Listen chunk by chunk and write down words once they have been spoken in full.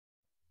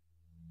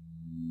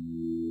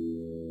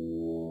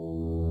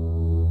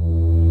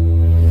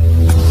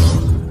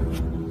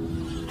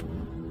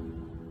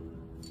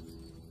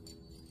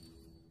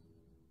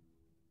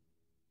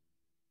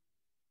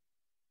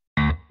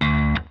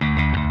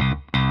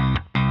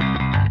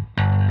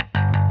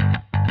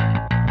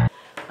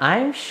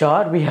I'm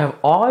sure we have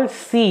all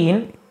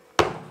seen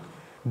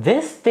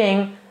this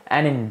thing,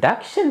 an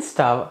induction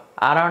stove,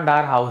 around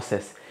our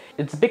houses.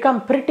 It's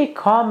become pretty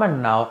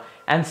common now,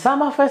 and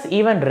some of us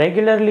even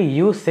regularly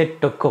use it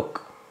to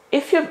cook.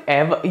 If you've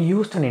ever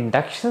used an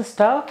induction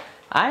stove,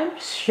 I'm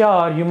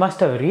sure you must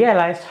have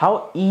realized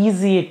how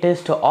easy it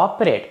is to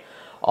operate.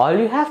 All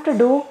you have to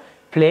do,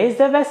 place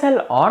the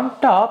vessel on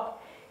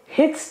top,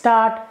 hit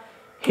start,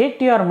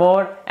 hit your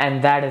mode,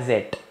 and that is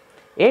it.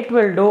 It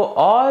will do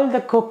all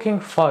the cooking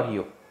for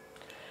you.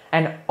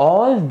 And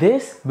all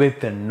this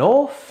with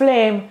no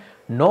flame,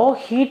 no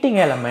heating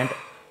element.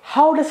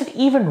 How does it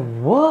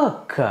even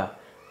work?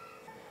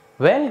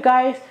 Well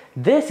guys,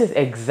 this is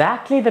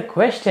exactly the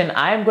question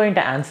I am going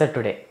to answer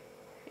today.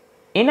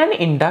 In an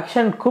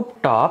induction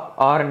cooktop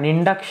or an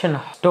induction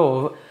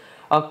stove,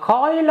 a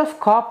coil of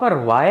copper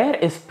wire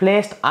is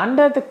placed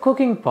under the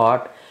cooking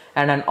pot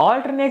and an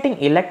alternating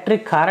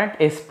electric current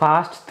is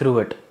passed through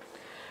it.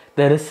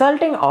 The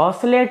resulting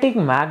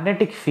oscillating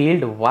magnetic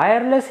field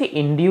wirelessly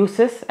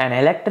induces an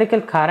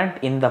electrical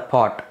current in the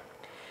pot.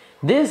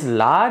 This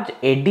large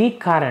eddy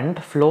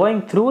current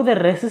flowing through the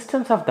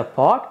resistance of the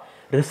pot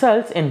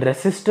results in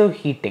resistive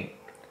heating.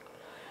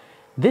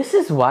 This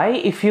is why,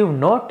 if you've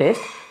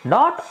noticed,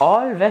 not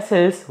all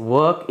vessels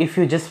work if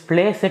you just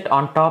place it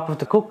on top of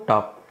the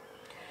cooktop.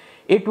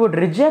 It would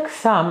reject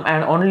some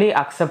and only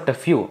accept a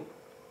few.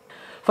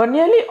 For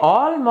nearly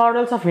all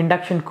models of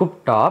induction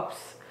cooktops,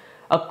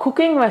 a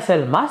cooking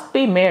vessel must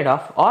be made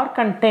of or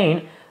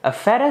contain a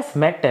ferrous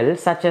metal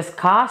such as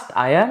cast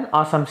iron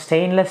or some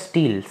stainless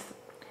steels.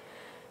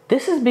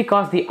 This is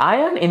because the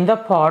iron in the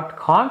pot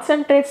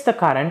concentrates the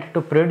current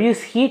to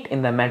produce heat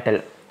in the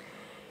metal.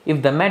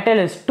 If the metal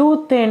is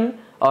too thin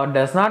or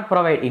does not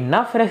provide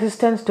enough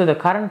resistance to the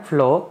current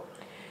flow,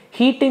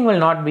 heating will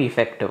not be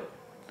effective.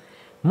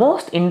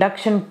 Most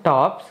induction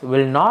tops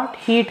will not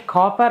heat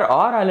copper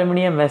or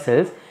aluminum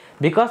vessels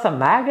because a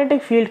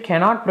magnetic field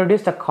cannot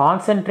produce a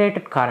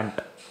concentrated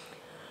current.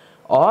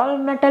 All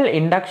metal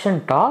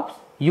induction tops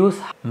use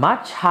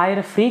much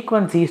higher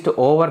frequencies to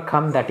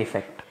overcome that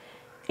effect.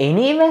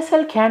 Any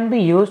vessel can be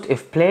used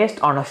if placed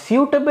on a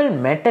suitable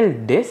metal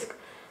disc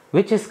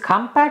which is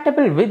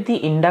compatible with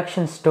the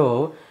induction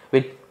stove,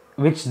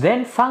 which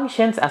then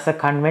functions as a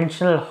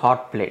conventional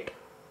hot plate.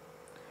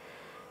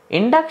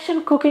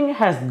 Induction cooking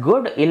has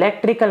good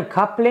electrical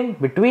coupling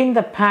between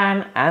the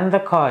pan and the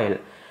coil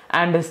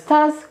and is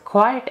thus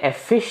quite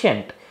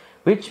efficient,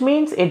 which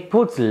means it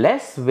puts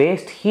less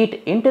waste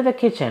heat into the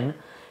kitchen,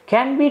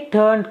 can be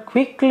turned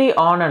quickly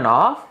on and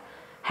off,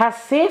 has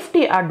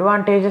safety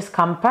advantages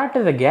compared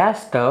to the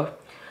gas stove,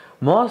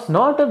 most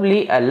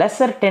notably a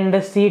lesser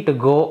tendency to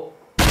go.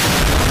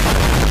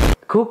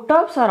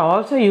 Cooktops are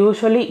also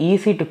usually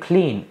easy to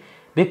clean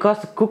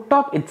because the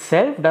cooktop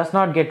itself does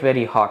not get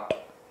very hot.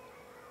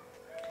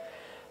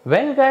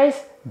 Well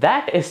guys,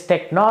 that is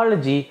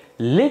technology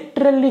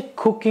literally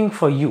cooking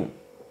for you.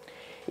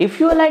 If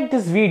you like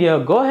this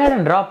video, go ahead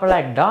and drop a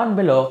like down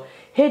below,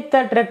 hit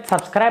that red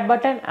subscribe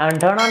button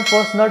and turn on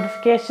post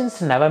notifications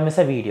to never miss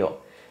a video.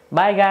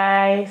 Bye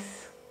guys.